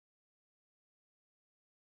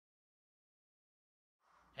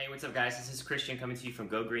Hey, what's up guys? This is Christian coming to you from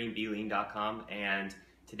GoGreenBeLean.com, and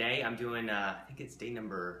today I'm doing, I think it's day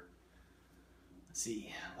number,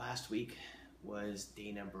 last week was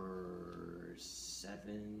day number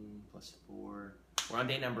 7 plus 4. We're on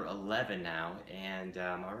day number 11 now, and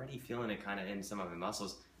I'm already feeling it kind of in some of my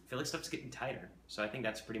muscles. I feel like stuff's getting tighter, so I think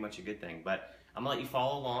that's pretty much a good thing. But I'm gonna let you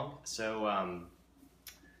follow along, so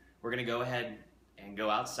we're gonna go ahead and go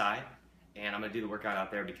outside. And I'm going to do the workout out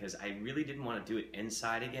there because I really didn't want to do it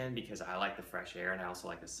inside again because I like the fresh air and I also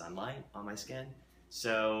like the sunlight on my skin.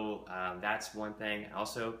 So that's one thing.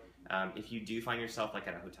 Also, if you do find yourself like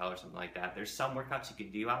at a hotel or something like that, there's some workouts you can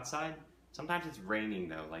do outside. Sometimes it's raining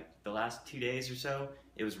though. Like the last 2 days or so,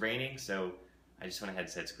 it was raining, so I just went ahead and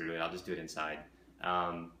said screw it, I'll just do it inside.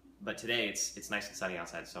 But today it's nice and sunny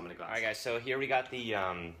outside, so I'm going to go outside. Alright guys, so here we got the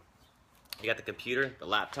computer, the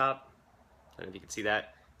laptop. I don't know if you can see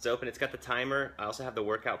that. It's open, it's got the timer. I also have the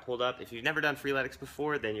workout pulled up. If you've never done Freeletics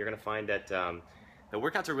before, then you're going to find that the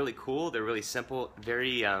workouts are really cool. They're really simple,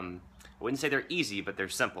 very, I wouldn't say they're easy, but they're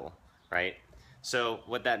simple, right? So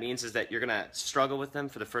what that means is that you're going to struggle with them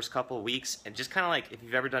for the first couple of weeks, and just kind of like if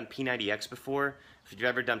you've ever done P90X before, if you've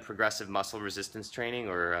ever done progressive muscle resistance training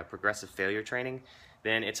or progressive failure training,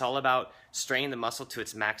 then it's all about straining the muscle to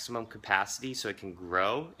its maximum capacity so it can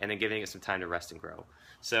grow, and then giving it some time to rest and grow.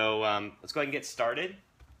 So let's go ahead and get started.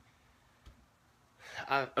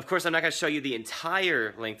 Of course, I'm not going to show you the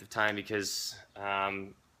entire length of time because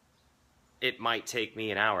it might take me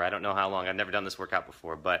an hour. I don't know how long. I've never done this workout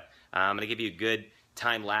before, but I'm going to give you a good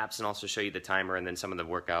time lapse and also show you the timer and then some of the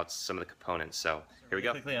workouts, some of the components. So here we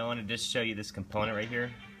go. Quickly, I want to just show you this component right here.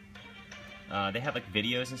 They have like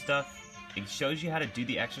videos and stuff. It shows you how to do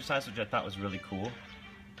the exercise, which I thought was really cool,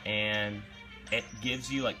 and it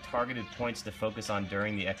gives you like targeted points to focus on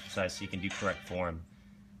during the exercise so you can do correct form.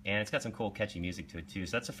 And it's got some cool catchy music to it too.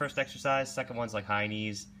 So that's the first exercise. Second one's like high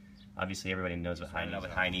knees. Obviously everybody knows what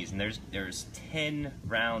high knees. And there's 10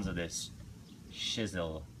 rounds of this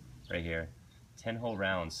shizzle right here. 10 whole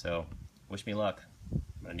rounds. So wish me luck. I'm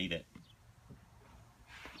gonna need it.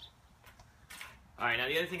 Alright, now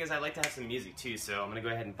the other thing is I like to have some music too, so I'm gonna go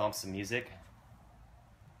ahead and bump some music.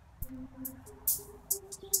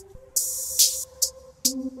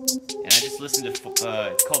 And I just listened to,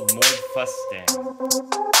 it's called Mord Fustan.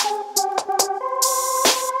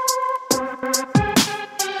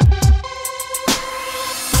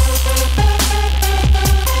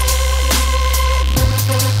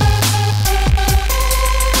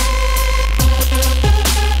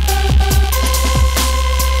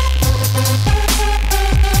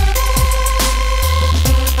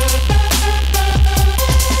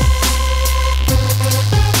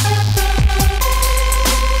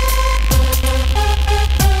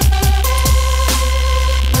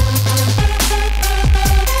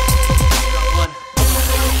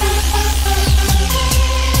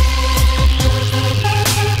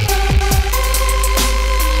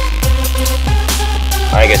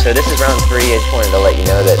 Alright guys, so this is round 3. I just wanted to let you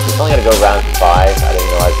know that it's only going to go round 5. I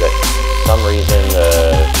didn't realize that for some reason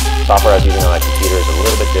the software I was using on my computer is a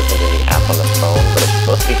little bit different than the app on the phone, but it's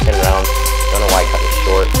supposed to be 10 rounds. I don't know why I cut it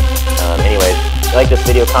short. Anyways, if you like this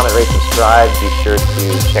video, comment, rate, subscribe. Be sure to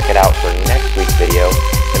check it out for next week's video.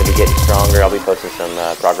 It's going to be getting stronger. I'll be posting some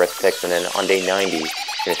progress pics, and then on day 90, you're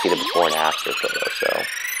going to see the before and after photo. So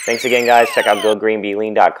thanks again guys. Check out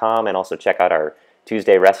GoGreenBeLean.com and also check out our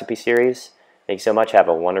Tuesday recipe series. Thank you so much. Have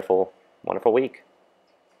a wonderful, wonderful week.